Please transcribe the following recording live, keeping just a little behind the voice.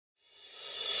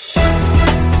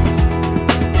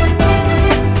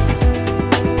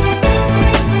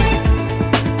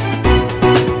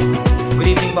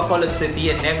Bacolod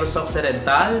City and Negros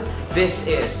Occidental. This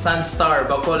is SunStar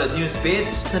Bacolod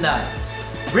Newsbits tonight,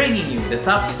 bringing you the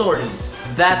top stories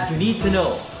that you need to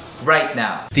know right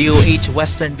now. DOH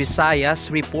Western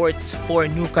Visayas reports 4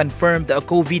 new confirmed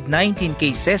COVID-19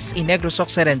 cases in Negros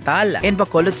Occidental and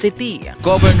Bacolod City.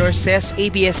 Governor says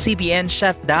ABS-CBN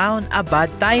shut down a bad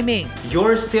timing.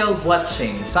 You're still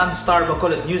watching SunStar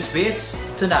Bacolod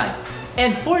Newsbits tonight.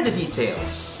 And for the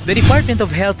details, the Department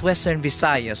of Health Western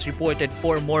Visayas reported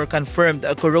 4 more confirmed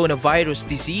coronavirus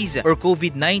disease or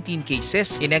COVID-19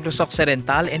 cases in Negros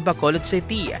Occidental and Bacolod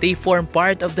City. They form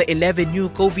part of the 11 new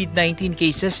COVID-19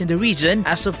 cases in the region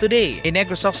as of today. In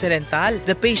Negros Occidental,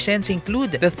 the patients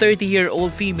include the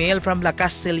 30-year-old female from La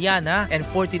Castellana and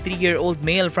 43-year-old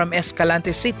male from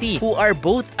Escalante City who are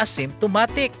both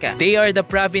asymptomatic. They are the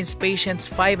province patients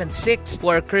 5 and 6 who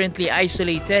are currently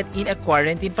isolated in a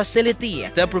quarantine facility.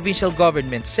 The provincial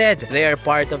government said they are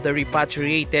part of the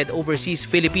repatriated overseas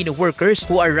Filipino workers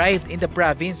who arrived in the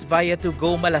province via to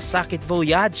Go Malasakit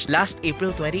voyage last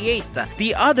April 28.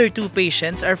 The other 2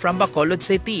 patients are from Bacolod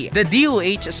City. The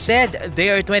DOH said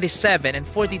they are 27 and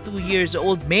 42 years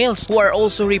old males who are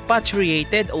also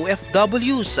repatriated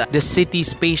OFWs. The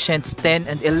city's patients 10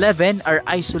 and 11 are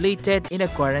isolated in a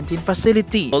quarantine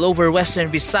facility. All over Western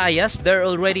Visayas, there are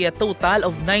already a total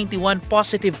of 91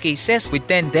 positive cases with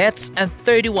 10 deaths and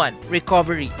 31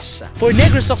 recoveries. For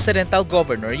Negros Occidental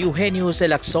Governor Eugenio Jose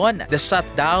Lacson, the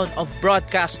shutdown of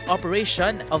broadcast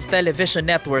operation of television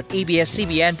network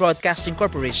ABS-CBN Broadcasting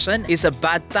Corporation is a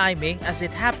bad timing as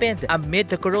it happened amid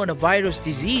the coronavirus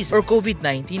disease or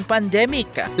COVID-19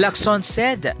 pandemic. Lacson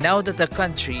said, now that the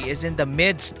country is in the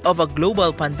midst of a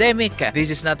global pandemic, this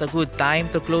is not a good time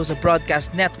to close a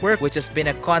broadcast network which has been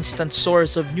a constant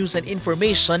source of news and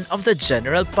information of the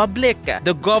general public.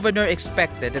 The governor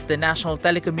expected that the National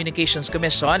Telecommunications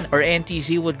Commission or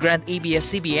NTC would grant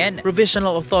ABS-CBN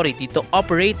provisional authority to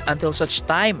operate until such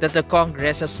time that the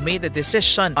Congress has made a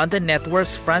decision on the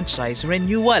network's franchise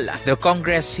renewal. The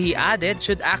Congress, he added,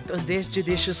 should act on this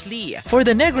judiciously. For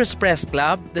the Negros Press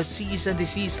Club, the cease and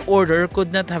desist order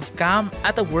could not have come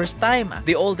at a worse time.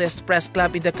 The oldest press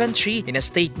club in the country, in a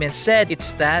statement, said it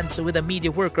stands with the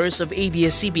media workers of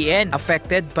ABS-CBN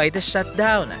affected by the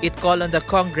shutdown. It called on the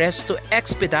Congress to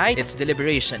expedite its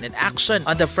deliberation and action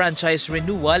on the franchise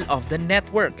renewal of the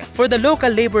network. For the local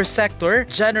labor sector,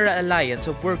 General Alliance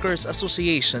of Workers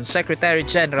Association Secretary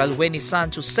General Wenny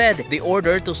Sancho said the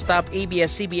order to stop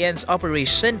ABS-CBN's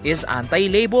operation is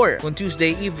anti-labor. On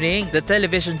Tuesday evening, the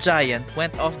television giant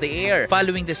went off the air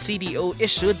following the CDO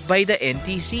issued by the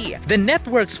NTC. The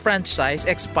network's franchise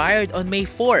expired on May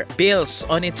 4. Bills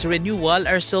on its renewal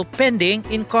are still pending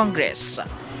in Congress.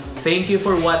 Thank you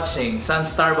for watching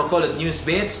SunStar Bacolod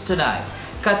Newsbits tonight.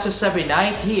 Catch us every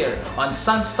night here on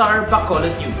SunStar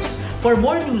Bacolod News. For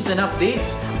more news and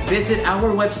updates, visit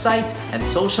our website and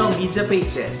social media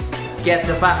pages. Get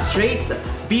the facts straight,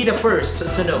 be the first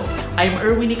to know. I'm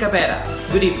Erwin Nicavera.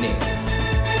 Good evening.